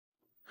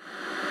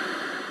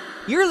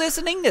You're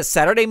listening to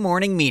Saturday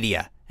Morning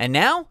Media. And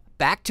now,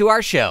 back to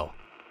our show.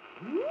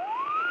 Did you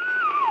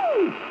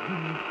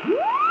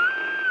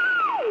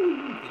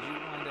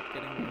wind up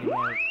getting any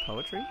more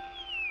poetry?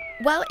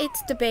 Well,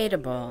 it's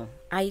debatable.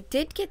 I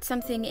did get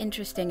something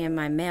interesting in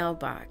my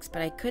mailbox,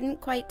 but I couldn't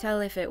quite tell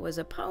if it was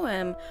a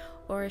poem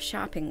or a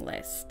shopping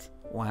list.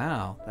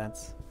 Wow,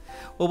 that's...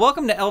 Well,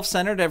 welcome to Elf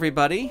Centered,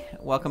 everybody.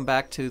 Welcome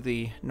back to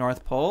the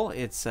North Pole.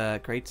 It's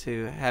great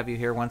to have you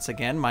here once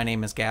again. My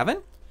name is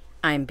Gavin.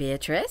 I'm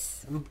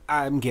Beatrice.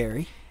 I'm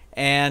Gary.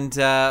 And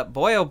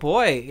boy, oh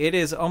boy, it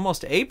is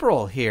almost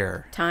April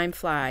here. Time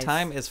flies.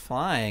 Time is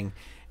flying.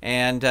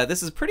 And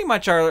this is pretty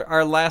much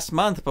our last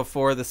month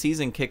before the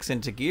season kicks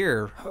into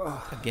gear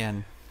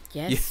again.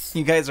 Yes.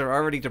 You guys are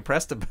already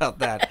depressed about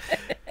that.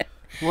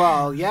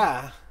 Well,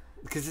 yeah,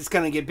 because it's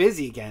going to get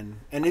busy again.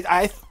 And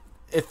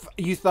if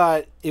you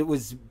thought it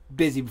was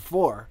busy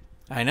before.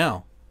 I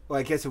know. Well,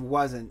 I guess it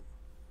wasn't.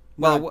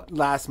 Well, not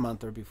last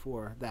month or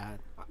before that.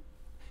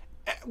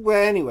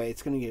 Well, anyway,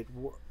 it's going to get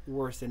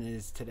worse than it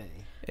is today.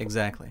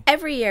 Exactly.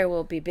 Every year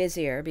will be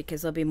busier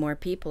because there'll be more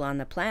people on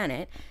the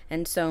planet,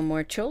 and so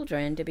more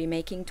children to be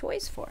making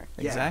toys for.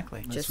 Yeah,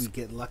 exactly. Unless we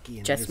get lucky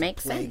and just there's a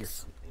makes plague or sense.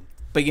 something.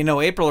 But you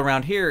know, April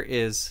around here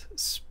is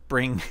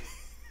spring.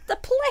 The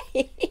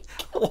plague.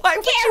 Why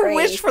would you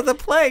wish for the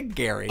plague,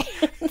 Gary?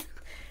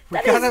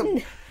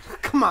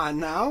 Come on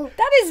now.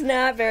 That is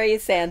not very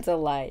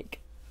Santa-like.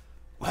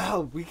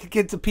 Well, we could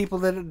get to people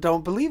that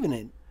don't believe in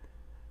it.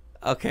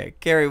 Okay,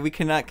 Gary, we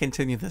cannot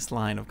continue this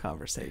line of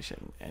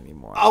conversation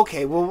anymore.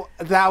 Okay, well,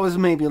 that was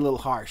maybe a little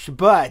harsh,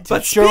 but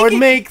it sure speaking... would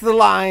make the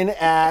line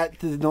at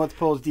the North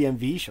Pole's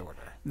DMV shorter.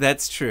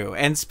 That's true.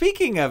 And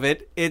speaking of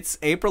it, it's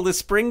April is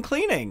spring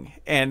cleaning,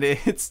 and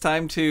it's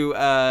time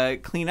to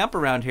clean up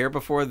around here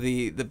before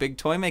the big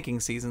toy making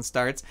season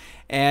starts.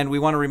 And we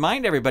want to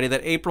remind everybody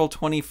that April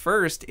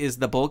 21st is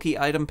the bulky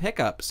item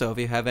pickup. So if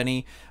you have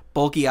any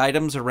bulky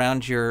items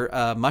around your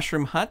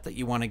mushroom hut that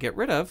you want to get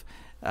rid of,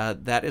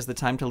 that is the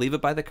time to leave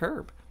it by the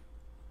curb.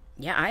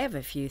 Yeah, I have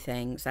a few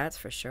things, that's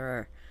for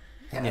sure.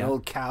 And an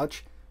old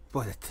couch.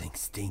 Boy, that thing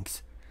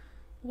stinks.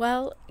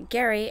 Well,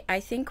 Gary, I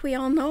think we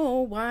all know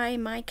why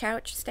my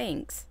couch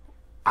stinks.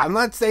 I'm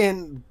not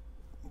saying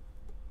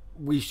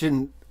we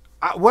shouldn't.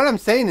 What I'm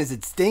saying is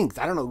it stinks.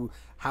 I don't know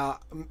how.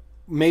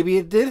 Maybe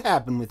it did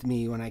happen with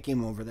me when I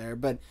came over there,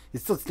 but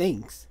it still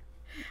stinks.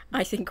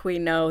 I think we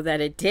know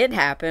that it did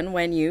happen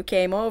when you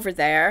came over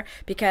there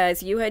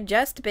because you had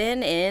just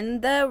been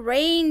in the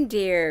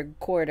reindeer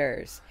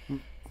quarters.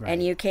 Right.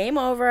 And you came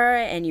over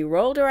and you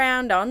rolled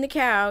around on the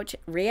couch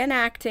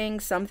reenacting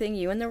something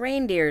you and the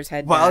reindeers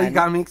had done. Well, you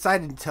got me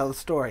excited to tell the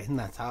story, and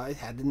that's how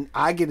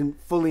I get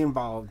fully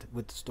involved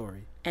with the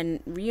story.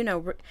 And, you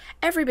know,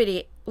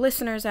 everybody,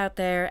 listeners out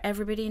there,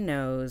 everybody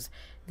knows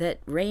that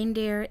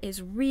reindeer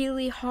is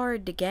really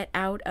hard to get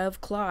out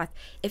of cloth.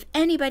 If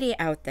anybody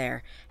out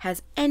there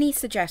has any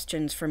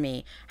suggestions for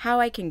me how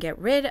I can get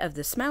rid of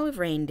the smell of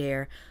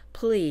reindeer,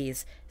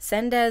 please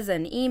send us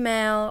an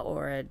email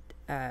or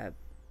a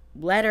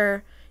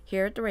letter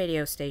here at the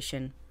radio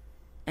station,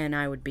 and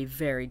I would be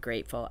very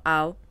grateful.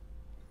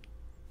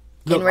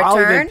 In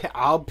return,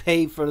 I'll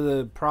pay for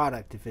the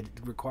product if it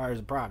requires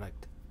a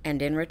product. And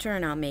in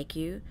return, I'll make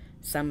you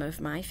some of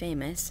my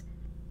famous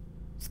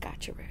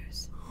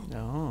scotcheroos.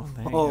 Oh,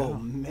 there you go.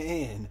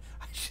 Man,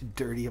 I should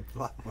dirty up a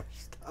lot more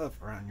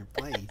stuff around your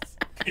place.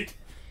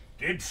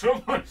 Did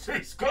someone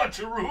say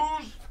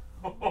scotcheroos?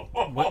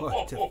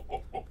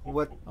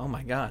 What? Oh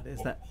my God!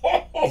 Is that?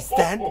 It's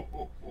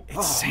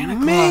Santa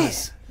man.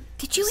 Claus.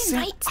 Did you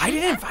invite Santa? I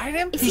didn't invite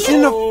him.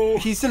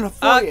 He's in a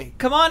foyer.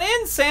 Come on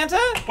in, Santa.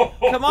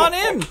 Come on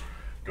in.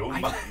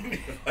 Don't mind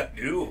if I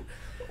do.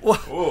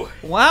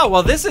 Wow.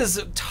 Well, this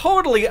is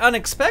totally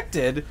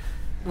unexpected.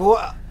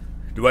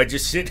 Do I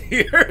just sit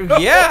here?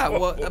 Yeah.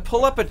 Well,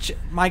 pull up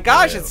my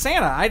gosh, it's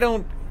Santa. I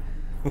don't.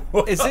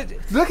 Is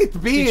it? Look at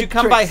Beatrice. Did you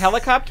come by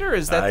helicopter?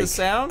 Is that the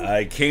sound?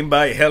 I came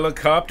by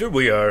helicopter.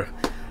 We are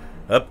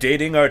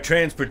updating our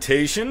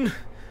transportation.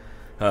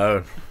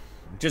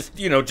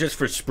 Just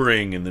for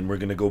spring, and then we're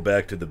gonna go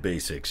back to the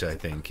basics. I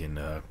think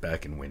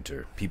back in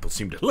winter, people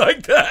seem to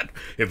like that.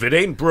 If it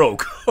ain't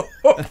broke.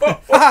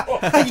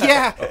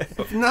 Yeah, if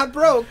it's not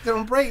broke,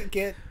 don't break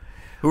it.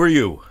 Who are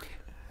you?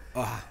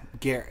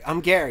 Gary. I'm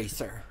Gary,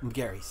 sir.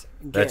 Gary.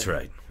 That's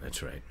right.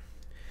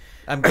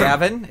 I'm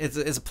Gavin. It's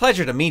a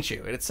pleasure to meet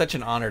you. It's such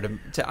an honor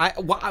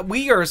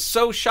we are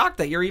so shocked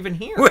that you're even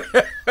here.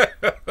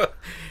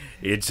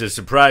 It's a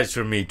surprise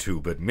for me too,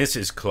 but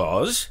Mrs.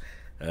 Claus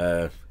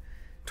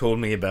told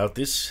me about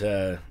this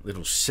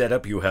little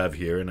setup you have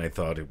here, and I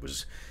thought it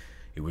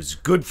was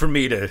good for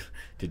me to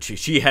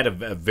she had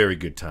a very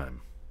good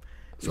time.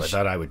 So I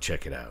thought I would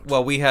check it out.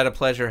 Well, we had a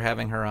pleasure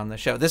having her on the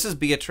show. This is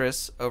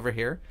Beatrice over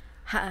here.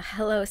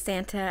 Hello,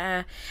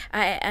 Santa.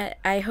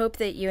 I hope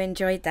that you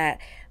enjoyed that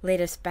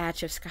latest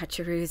batch of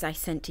scotcheroos I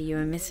sent to you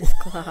and Mrs.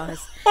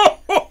 Claus.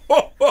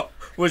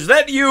 Was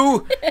that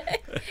you?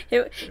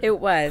 It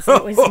was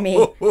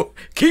me.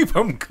 Keep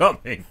them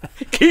coming.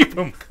 Keep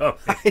them coming.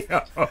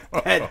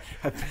 I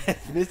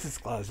bet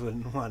Mrs. Claus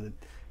wouldn't want it.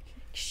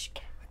 Shh,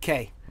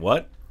 Okay.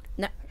 What?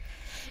 No.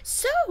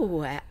 So,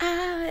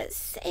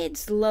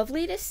 it's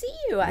lovely to see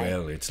you.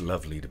 Well, it's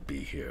lovely to be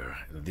here.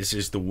 This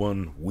is the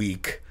one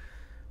week.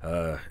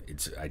 I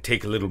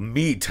take a little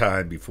me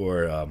time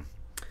before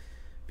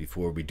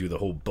we do the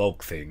whole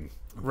bulk thing.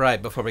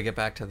 Right, before we get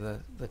back to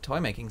the toy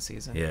making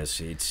season. Yes,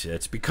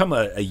 it's become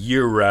a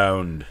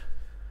year-round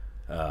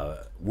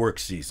work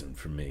season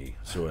for me,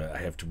 so I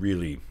have to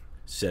really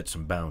set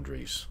some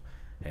boundaries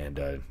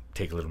and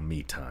take a little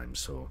me time.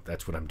 So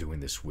that's what I'm doing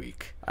this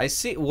week. I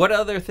see. What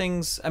other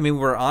things? I mean,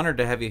 we're honored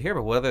to have you here,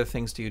 but what other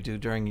things do you do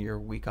during your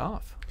week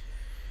off?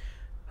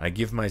 I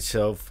give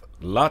myself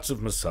lots of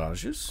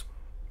massages.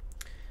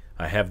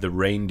 I have the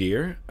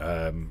reindeer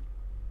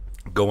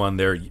go on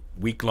their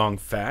week-long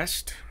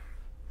fast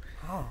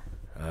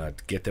to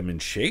get them in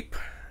shape,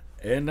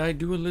 and I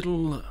do a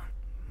little.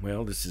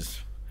 Well,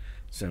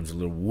 sounds a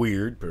little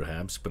weird,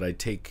 perhaps, but I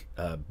take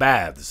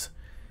baths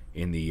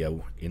in the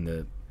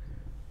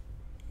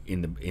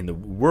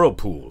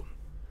Whirlpool.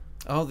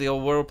 Oh, the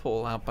old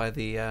Whirlpool out by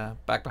the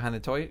back behind the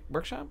toy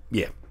workshop.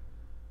 Yeah,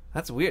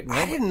 That's weird.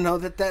 I didn't know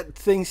that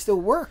thing still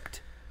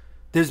worked.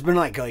 There's been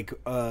like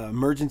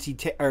emergency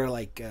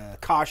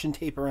caution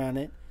tape around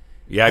it.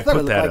 yeah. I thought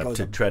put it that looked like up it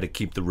to was try to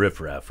keep the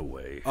riffraff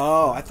away.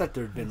 Oh, I thought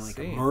there'd been like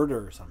a see.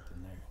 murder or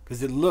something there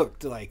because it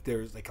looked like there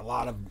was like a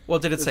lot of. Well,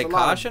 did it there's say a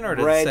lot of caution or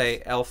did red- it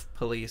say elf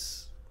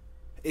police?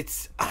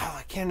 It's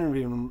I can't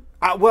even.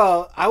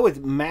 Well, I would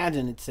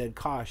imagine it said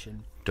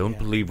caution. Don't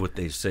believe what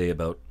they say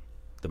about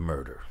the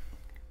murder.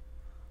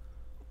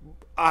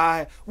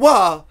 I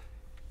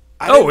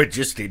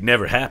It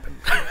never happened.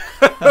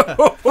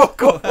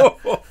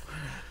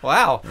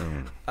 Wow.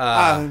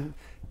 um,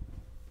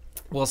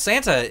 Well,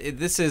 Santa,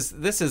 this is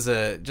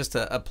just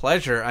a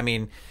pleasure. I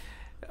mean,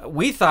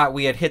 we thought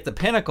we had hit the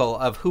pinnacle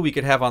of who we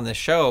could have on this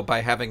show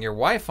by having your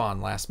wife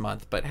on last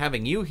month, but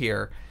having you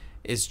here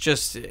is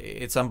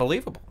it's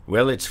unbelievable.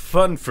 Well, it's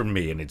fun for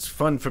me, and it's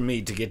fun for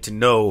me to get to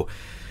know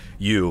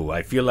you.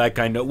 I feel like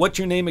I know. What's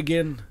your name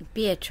again?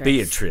 Beatrice.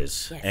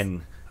 Beatrice. Yes.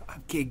 And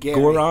Gary.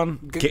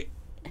 Goron?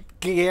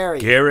 Gary.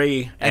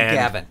 Gary And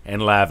Gavin.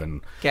 And Lavin.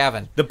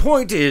 Gavin. The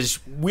point is,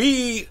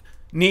 we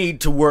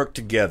need to work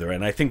together,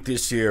 and I think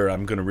this year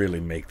I'm going to really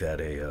make that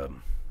a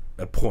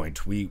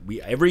point. We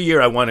every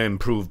year I want to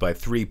improve by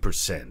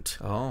 3%.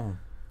 Oh.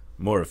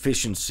 More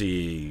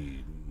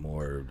efficiency,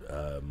 more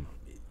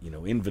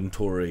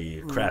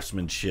inventory,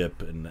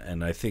 craftsmanship,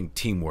 and I think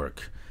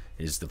teamwork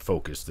is the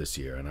focus this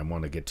year, and I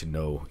want to get to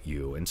know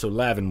you. And so,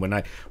 Lavin,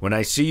 when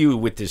I see you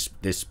with this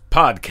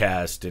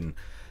podcast and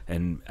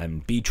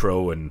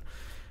Betro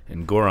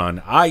and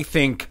Goron, I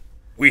think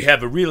we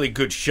have a really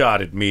good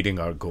shot at meeting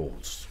our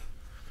goals.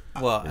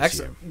 Well,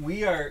 excellent.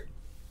 We are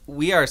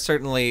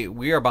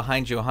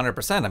behind you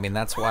 100%. I mean,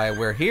 that's why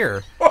we're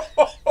here.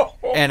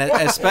 And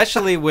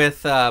especially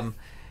with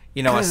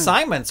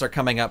assignments are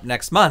coming up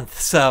next month.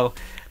 So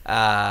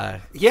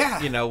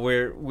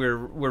we're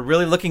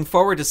really looking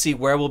forward to see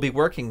where we'll be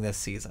working this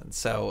season.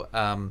 So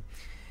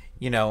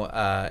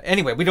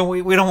anyway, we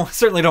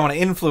certainly don't want to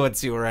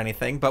influence you or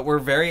anything, but we're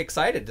very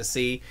excited to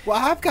see. Well,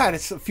 I've got a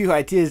few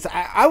ideas.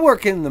 I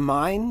work in the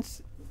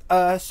mines,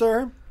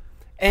 sir.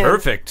 And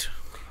Perfect.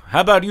 How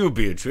about you,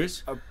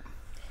 Beatrice?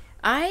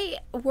 I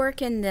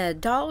work in the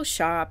doll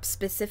shop,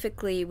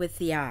 specifically with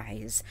the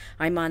eyes.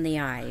 I'm on the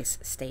eyes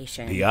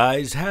station. The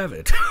eyes have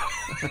it.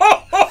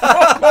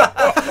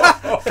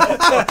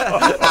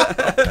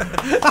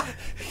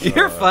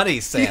 You're funny,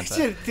 You Santa.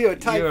 should do a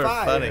type You're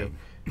 5. funny.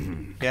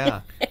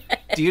 Yeah.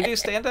 Do you do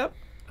stand up?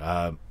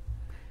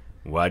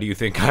 Why do you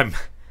think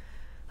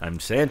I'm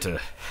Santa?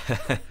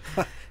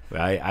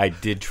 I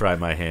did try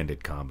my hand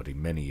at comedy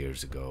many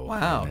years ago.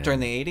 Wow. And During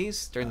the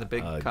 80s? During the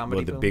big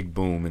comedy the boom? big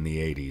boom in the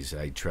 80s.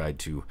 I tried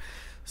to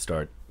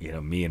start,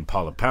 me and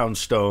Paula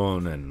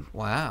Poundstone and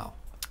Wow.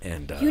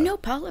 You know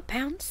Paula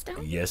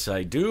Poundstone? yes,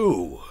 I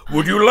do.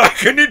 Would you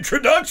like an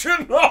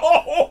introduction?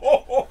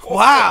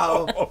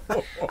 Wow.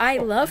 I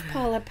love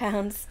Paula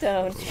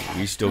Poundstone.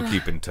 We still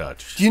keep in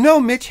touch. Do you know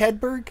Mitch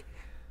Hedberg?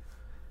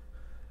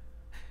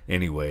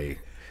 Anyway,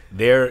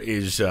 there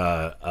is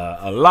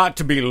a lot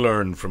to be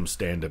learned from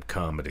stand-up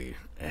comedy,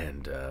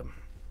 and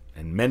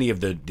many of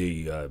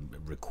the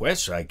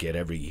requests I get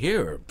every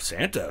year,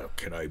 Santa,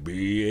 can I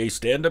be a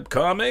stand-up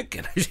comic?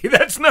 And I say,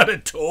 that's not a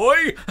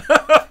toy.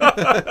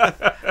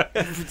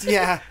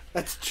 Yeah,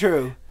 that's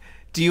true.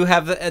 Do you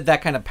have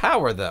that kind of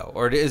power, though?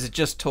 Or is it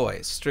just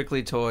toys?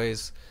 Strictly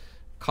toys,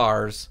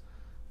 cars?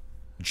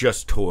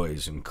 Just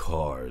toys and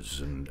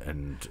cars and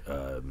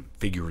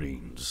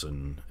figurines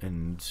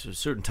and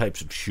certain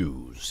types of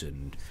shoes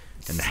and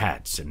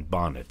hats and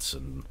bonnets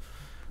and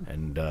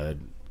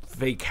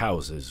fake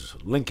houses,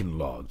 Lincoln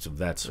logs of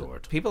that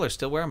sort. People are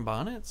still wearing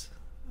bonnets?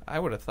 I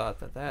would have thought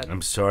that.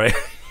 I'm sorry.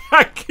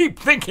 I keep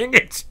thinking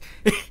it's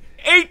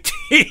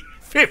 18,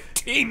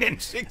 15, and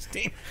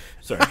 16.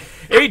 Sorry.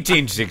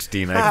 18,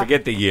 16. I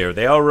forget the year.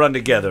 They all run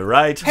together,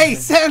 right? Hey,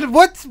 Santa,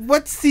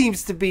 what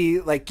seems to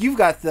be like you've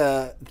got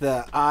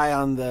the eye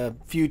on the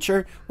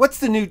future? What's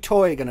the new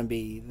toy going to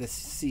be this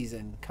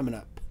season coming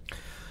up?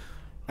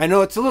 I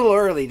know it's a little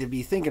early to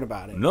be thinking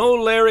about it. No,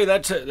 Larry,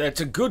 that's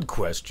a good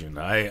question.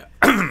 I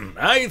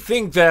I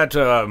think that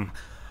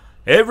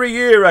every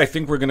year I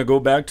think we're going to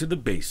go back to the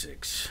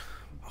basics.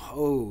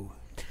 Oh.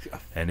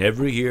 And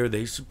every year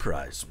they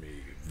surprise me.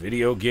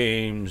 Video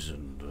games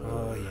and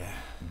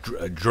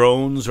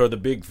drones are the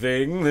big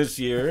thing this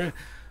year.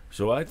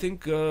 So I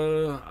think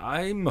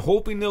I'm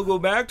hoping they'll go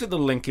back to the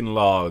Lincoln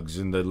Logs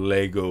and the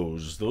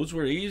Legos. Those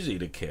were easy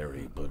to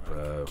carry,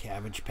 but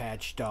Cabbage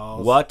Patch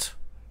dolls. What?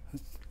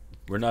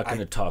 We're not going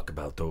to talk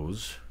about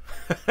those.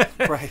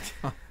 Right.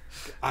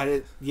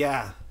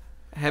 Yeah.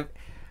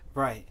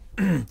 Right.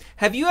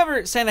 Have you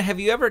ever, Santa, have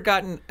you ever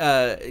gotten,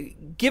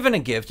 given a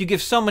gift? You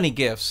give so many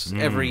gifts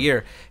every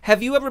year.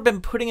 Have you ever been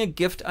putting a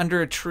gift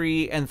under a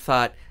tree and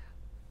thought,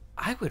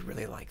 I would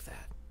really like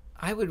that.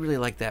 I would really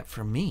like that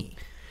for me.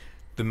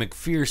 The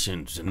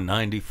McPhersons in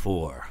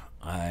 '94.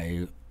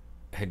 I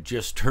had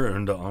just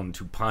turned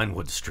onto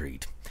Pinewood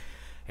Street,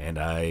 and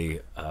I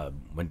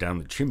went down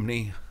the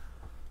chimney.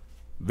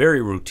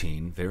 Very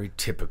routine, very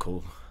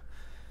typical.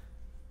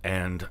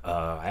 And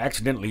I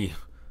accidentally,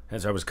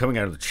 as I was coming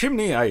out of the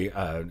chimney, it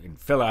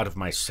fell out of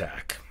my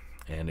sack.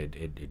 And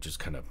it just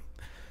kind of...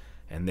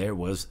 And there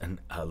was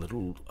a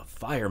little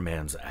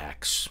fireman's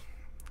axe.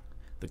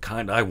 The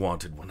kind I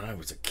wanted when I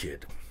was a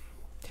kid.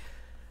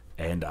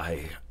 And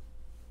I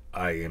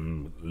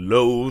am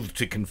loath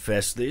to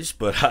confess this,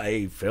 but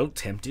I felt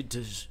tempted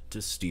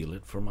to steal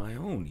it for my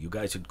own. You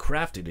guys had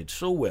crafted it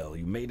so well.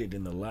 You made it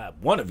in the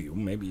lab. One of you,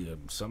 maybe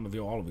some of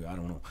you, all of you, I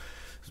don't know.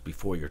 It was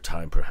before your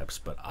time, perhaps.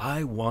 But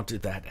I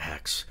wanted that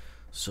axe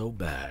so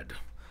bad.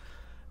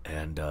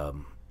 And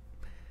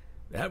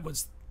that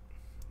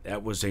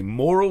was a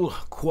moral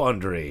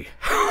quandary.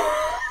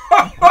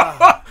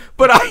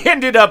 But I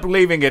ended up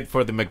leaving it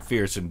for the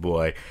McPherson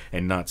boy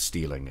and not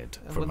stealing it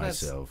for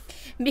myself.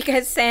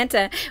 Because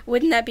Santa,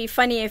 wouldn't that be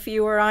funny if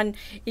you were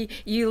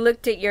you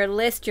looked at your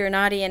list, your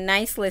naughty and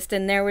nice list,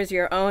 and there was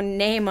your own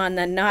name on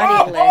the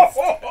naughty list?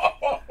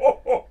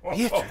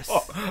 Beatrice.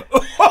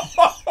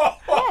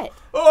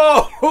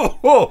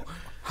 What?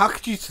 How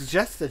could you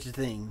suggest such a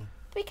thing?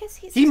 Because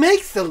he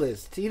makes the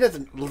list. He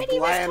doesn't But he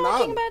lie was on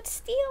talking about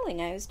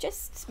stealing. I was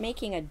just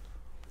making a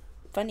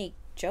funny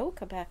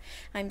joke about...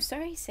 I'm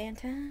sorry,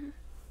 Santa.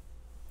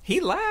 He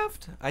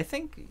laughed. I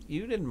think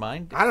you didn't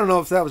mind. I don't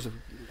know if that was a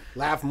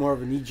laugh, more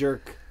of a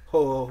knee-jerk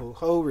ho ho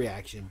ho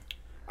reaction.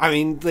 I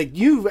mean, like,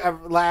 you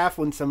ever laugh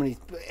when somebody,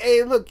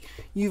 hey, look,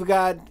 you've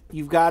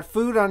got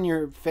food on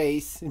your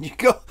face, and you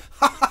go,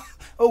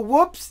 oh,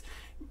 whoops.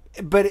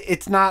 But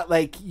it's not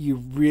like you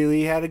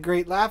really had a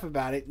great laugh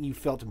about it and you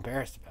felt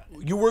embarrassed about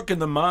it. You work in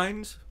the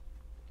mines?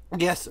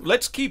 Yes.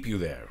 Let's keep you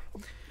there.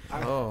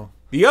 Oh.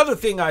 The other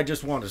thing I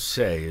just want to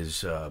say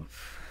is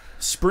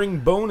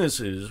spring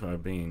bonuses are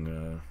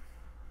being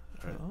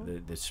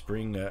the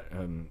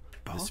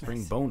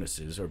spring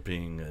bonuses are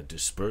being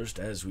dispersed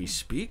as we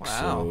speak. Wow.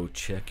 So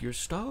check your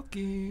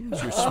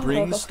stockings, your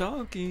spring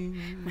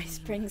stockings. My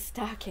spring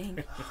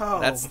stocking. Oh.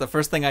 That's the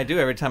first thing I do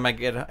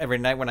every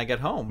night when I get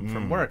home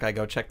from work. I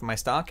go check my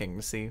stocking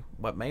to see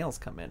what mails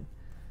come in.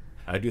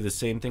 I do the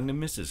same thing to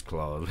Mrs.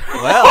 Claus.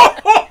 Well,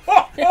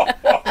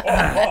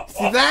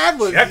 See, that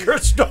was check her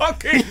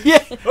stocking.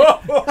 yeah.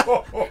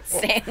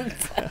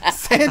 Santa.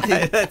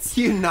 Santa, that's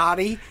you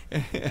naughty.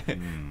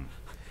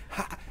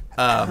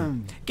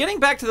 Getting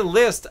back to the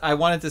list, I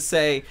wanted to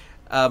say,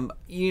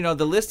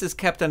 the list is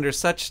kept under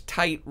such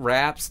tight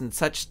wraps and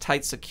such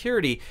tight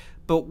security.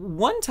 But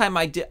one time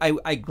I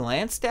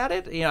glanced at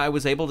it. I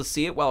was able to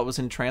see it while it was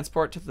in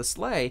transport to the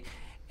sleigh,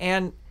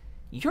 and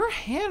your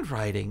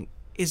handwriting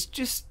is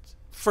just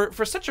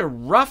for such a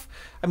rough.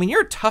 I mean,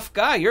 you're a tough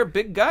guy. You're a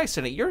big guy,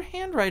 Santa. Your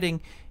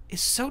handwriting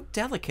is so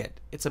delicate.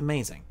 It's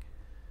amazing.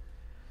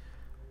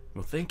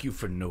 Well, thank you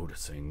for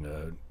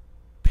noticing.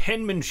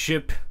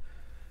 Penmanship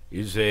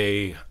is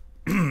a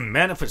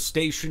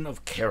manifestation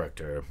of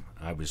character,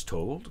 I was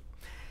told,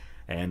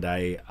 and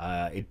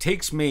it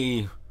takes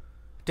me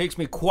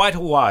quite a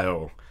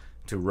while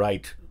to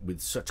write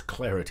with such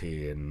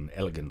clarity and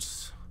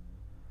elegance.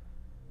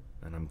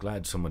 And I'm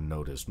glad someone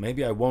noticed.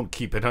 Maybe I won't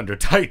keep it under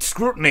tight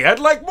scrutiny. I'd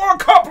like more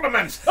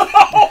compliments.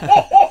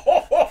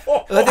 I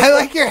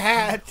like your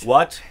hat.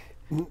 What?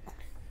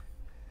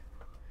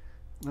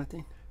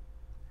 Nothing.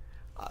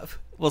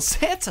 Well,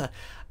 Santa,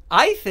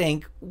 I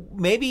think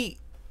maybe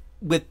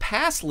with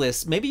pass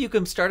lists, maybe you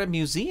can start a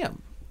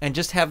museum and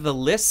just have the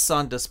lists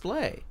on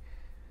display.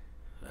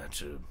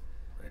 That's a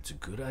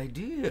good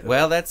idea.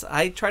 Well,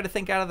 I try to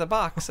think out of the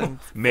box, and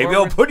maybe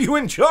I'll put you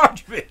in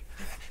charge of it.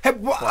 Hey,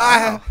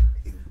 Wow.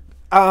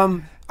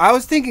 I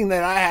was thinking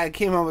that I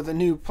came up with a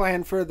new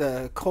plan for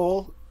the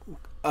coal,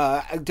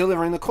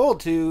 delivering the coal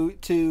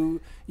to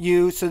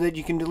you so that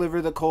you can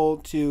deliver the coal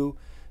to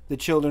the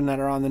children that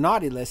are on the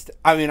naughty list.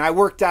 I mean, I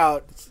worked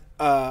out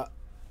a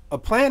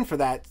plan for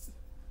that.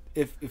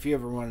 If you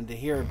ever wanted to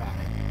hear about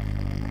it.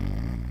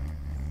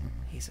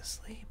 He's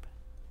asleep.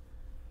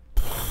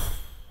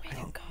 Way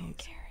to go,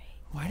 Gary.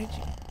 Why did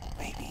you?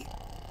 Maybe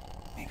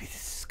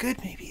this is good.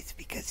 Maybe it's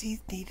because he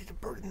needed a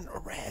burden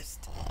or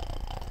rest.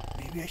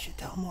 Maybe I should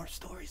tell more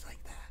stories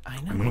like that.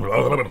 I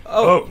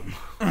know.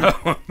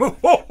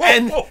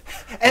 And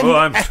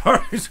I'm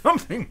sorry.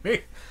 Something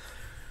may.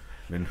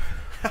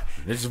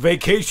 This is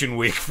vacation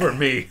week for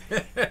me.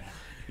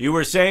 You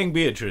were saying,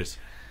 Beatrice?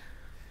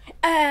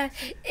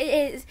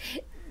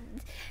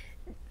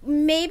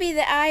 Maybe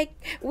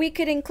we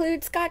could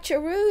include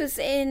scotcheroos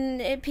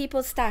in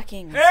people's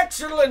stockings.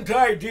 Excellent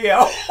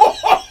idea.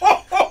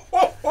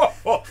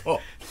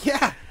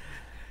 yeah.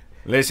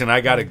 Listen, I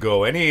gotta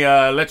go.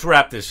 Let's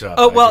wrap this up.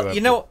 Oh,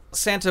 well,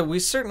 Santa, we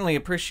certainly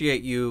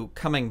appreciate you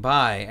coming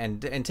by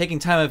and taking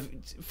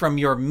time from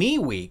your me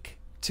week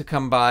to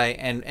come by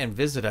and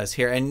visit us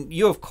here. And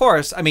you, of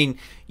course,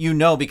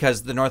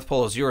 because the North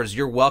Pole is yours,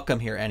 you're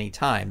welcome here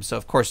anytime. So,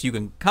 of course, you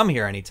can come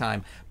here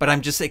anytime. But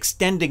I'm just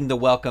extending the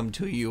welcome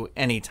to you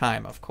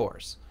anytime, of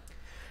course.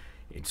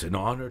 It's an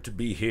honor to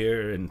be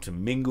here and to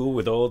mingle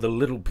with all the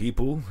little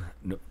people.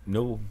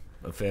 No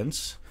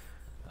offense.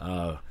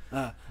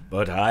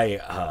 But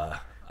I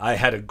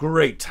had a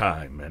great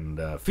time, and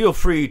feel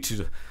free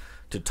to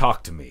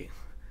talk to me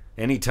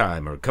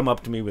anytime or come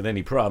up to me with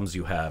any problems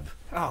you have.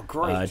 Oh,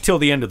 great! Till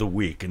the end of the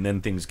week, and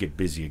then things get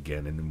busy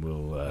again, and then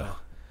we'll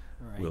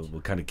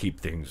kind of keep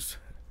things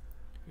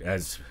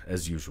as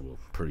usual,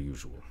 per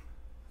usual.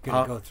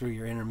 Gotta go through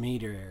your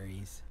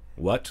intermediaries.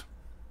 What?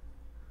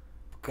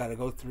 Gotta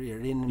go through your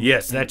intermediaries.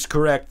 Yes, that's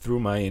correct.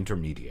 Through my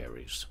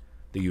intermediaries,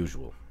 the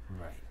usual.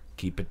 Right.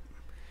 Keep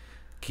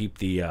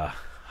the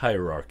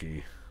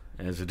hierarchy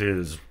as it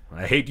is.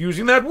 I hate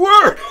using that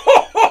word,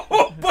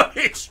 but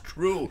it's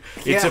true.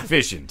 It's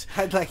efficient.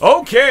 I'd like.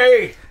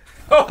 Okay.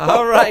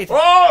 All right.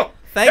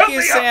 Thank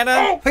you,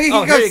 Santa. Here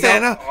you go,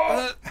 Santa.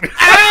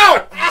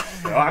 Ow!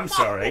 Oh, I'm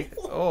sorry.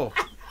 Oh,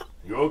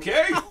 You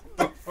okay?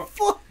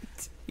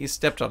 you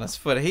stepped on his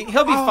foot.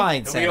 He'll be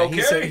fine, Santa. He'll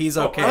be okay? He's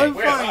okay. I'm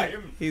Well, fine. I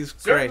am He's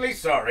great. certainly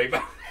sorry,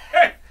 but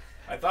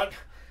I thought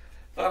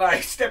I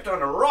stepped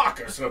on a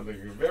rock or something.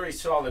 A very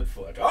solid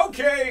foot.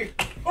 Okay.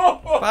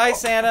 Bye,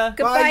 Santa.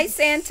 Goodbye,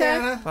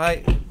 Santa.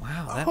 Bye.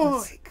 Wow, that Oh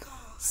was my God!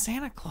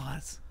 Santa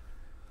Claus.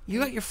 You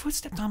got your foot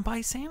stepped on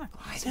by Santa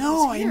Claus.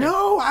 I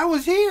know. I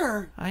was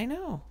here. I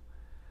know.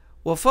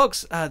 Well,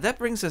 folks, that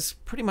brings us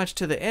pretty much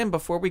to the end.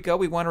 Before we go,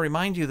 we want to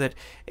remind you that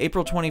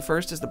April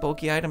 21st is the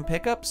bulky item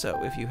pickup.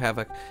 So if you have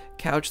a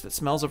couch that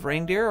smells of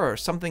reindeer or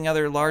something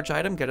other large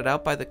item, get it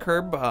out by the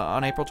curb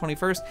on April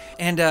 21st.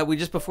 And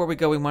before we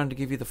go, we wanted to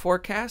give you the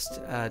forecast.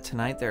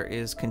 Tonight there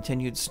is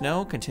continued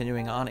snow,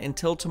 continuing on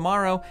until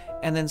tomorrow,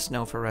 and then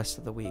snow for the rest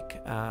of the week.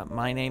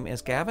 My name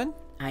is Gavin.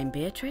 I'm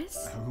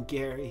Beatrice. I'm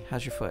Gary.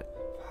 How's your foot?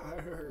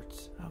 It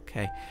hurts.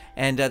 Okay.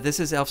 And this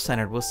is Elf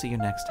Centered. We'll see you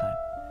next time.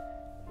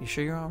 You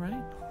sure you're all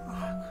right?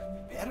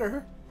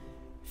 Better.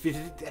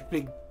 If that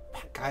big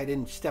guy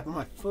didn't step on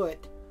my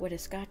foot. Would a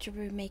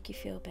scotcheroo make you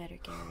feel better,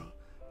 Gary?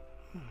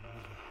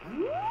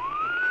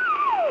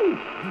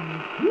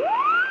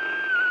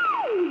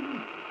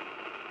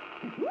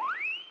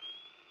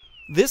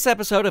 This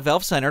episode of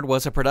Elf Centered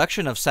was a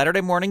production of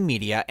Saturday Morning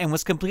Media and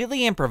was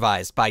completely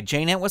improvised by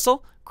Jayne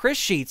Entwistle, Chris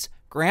Sheets,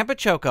 Grant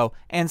Baciocco,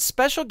 and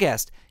special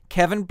guest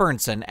Kevin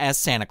Berntson as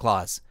Santa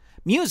Claus.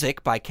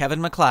 Music by Kevin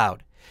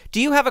MacLeod. Do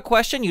you have a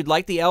question you'd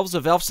like the Elves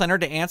of Elf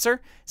Centered to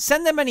answer?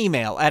 Send them an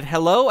email at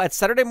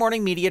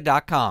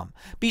hello@SaturdayMorningMedia.com.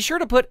 Be sure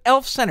to put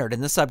Elf Centered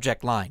in the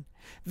subject line.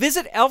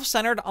 Visit Elf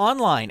Centered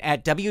online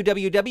at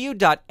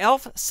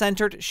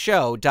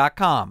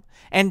www.elfcenteredshow.com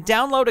and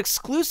download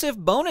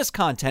exclusive bonus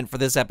content for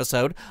this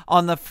episode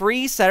on the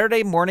free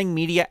Saturday Morning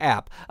Media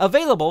app,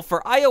 available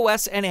for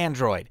iOS and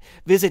Android.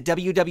 Visit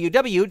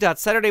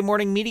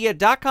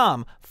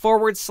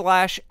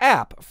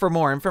www.SaturdayMorningMedia.com/app for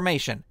more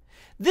information.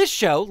 This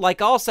show,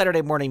 like all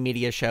Saturday Morning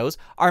Media shows,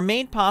 are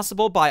made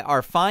possible by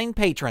our fine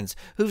patrons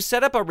who've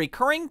set up a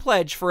recurring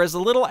pledge for as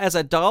little as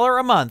 $1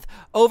 a month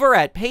over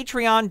at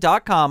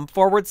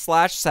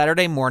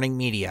patreon.com/Saturday Morning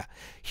Media.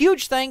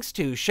 Huge thanks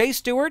to Shay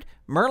Stewart,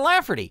 Mert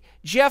Lafferty,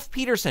 Jeff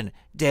Peterson,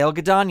 Dale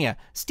Gadania,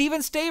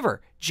 Stephen Staver,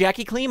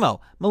 Jackie Klimo,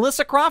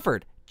 Melissa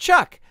Crawford,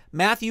 Chuck,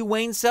 Matthew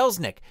Wayne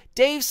Selznick,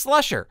 Dave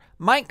Slusher,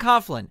 Mike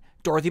Coughlin,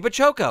 Dorothy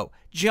Baciocco,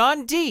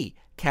 John D.,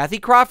 Kathy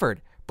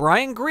Crawford,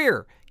 Brian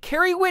Greer,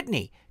 Carrie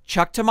Whitney,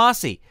 Chuck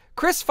Tomasi,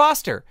 Chris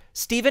Foster,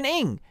 Stephen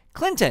Ing,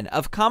 Clinton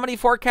of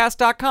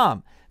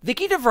ComedyForecast.com,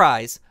 Vicky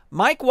DeVries,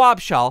 Mike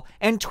Wobschall,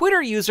 and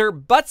Twitter user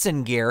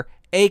Butzengear,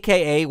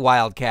 a.k.a.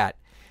 Wildcat.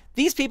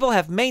 These people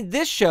have made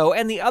this show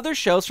and the other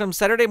shows from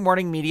Saturday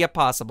Morning Media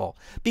possible.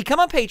 Become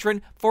a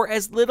patron for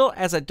as little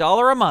as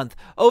 $1 a month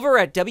over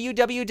at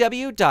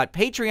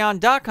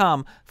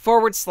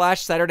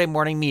www.patreon.com/Saturday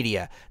Morning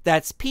Media.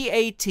 That's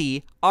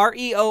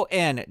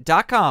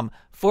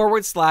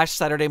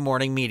patreon.com/Saturday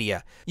Morning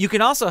Media. You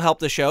can also help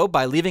the show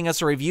by leaving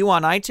us a review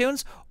on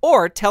iTunes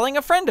or telling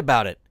a friend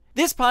about it.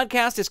 This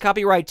podcast is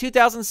copyright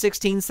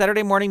 2016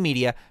 Saturday Morning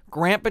Media,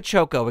 Grant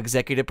Baciocco,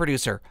 executive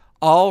producer.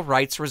 All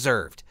rights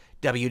reserved.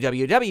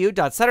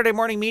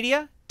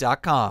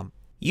 www.SaturdayMorningMedia.com.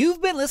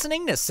 You've been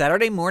listening to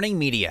Saturday Morning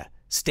Media.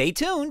 Stay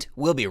tuned.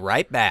 We'll be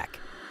right back.